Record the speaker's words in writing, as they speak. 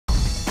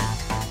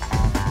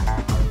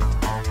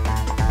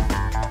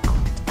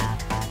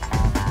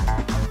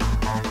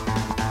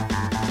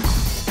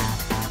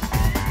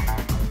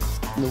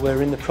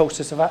we're in the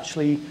process of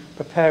actually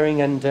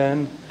preparing and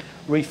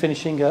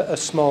refinishing a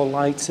small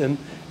light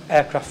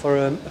aircraft for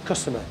a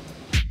customer.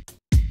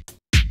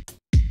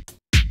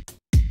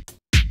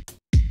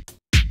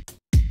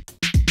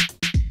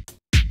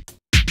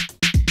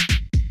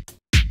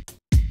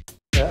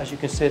 As you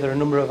can see, there are a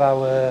number of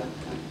our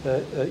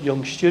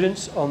young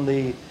students on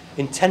the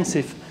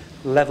intensive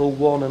level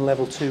 1 and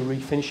level 2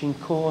 refinishing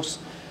course,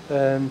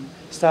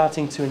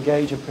 starting to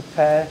engage and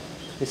prepare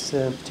this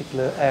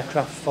particular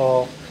aircraft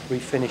for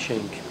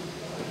refinishing.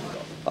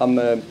 I'm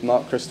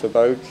Mark Christopher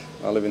Bogue.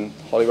 I live in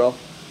Holywell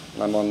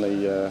and I'm on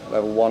the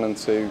level 1 and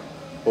 2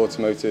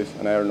 Automotive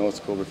and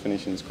Aeronautical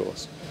refinishing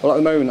course. Well, at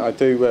the moment I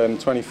do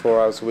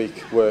 24 hours a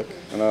week work,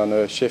 and on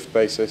a shift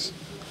basis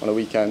on a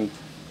weekend,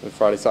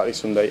 Friday, Saturday,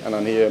 Sunday, and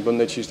I'm here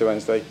Monday, Tuesday,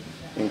 Wednesday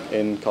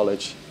in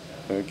college.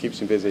 It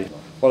keeps me busy.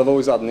 Well, I've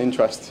always had an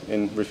interest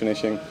in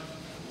refinishing.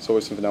 It's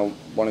always something I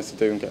wanted to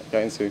do and get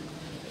into.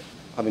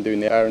 I've been doing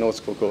the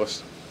aeronautical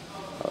course.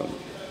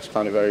 Just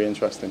found it very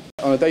interesting.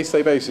 On a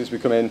day-to-day basis, we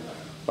come in,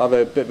 have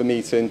a bit of a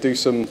meeting, do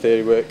some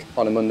theory work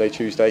on a Monday,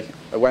 Tuesday.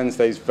 A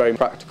Wednesday is very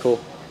practical,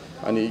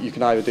 and you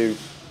can either do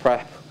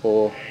prep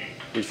or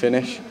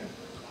refinish,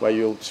 where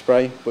you'll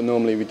spray, but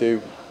normally we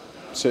do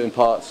certain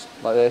parts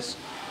like this.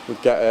 We'll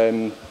get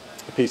a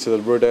piece of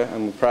the rudder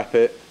and we'll prep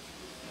it,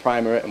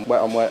 primer it and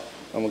wet on wet,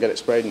 and we'll get it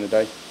sprayed in a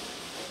day.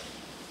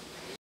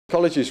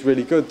 College is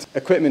really good.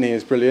 Equipment here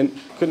is brilliant.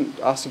 Couldn't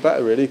ask for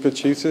better really, good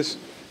tutors.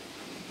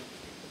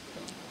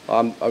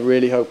 I'm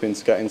really hoping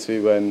to get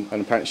into an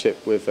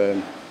apprenticeship with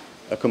a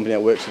company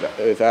that works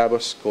with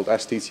Airbus called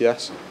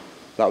STTS.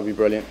 That would be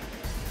brilliant.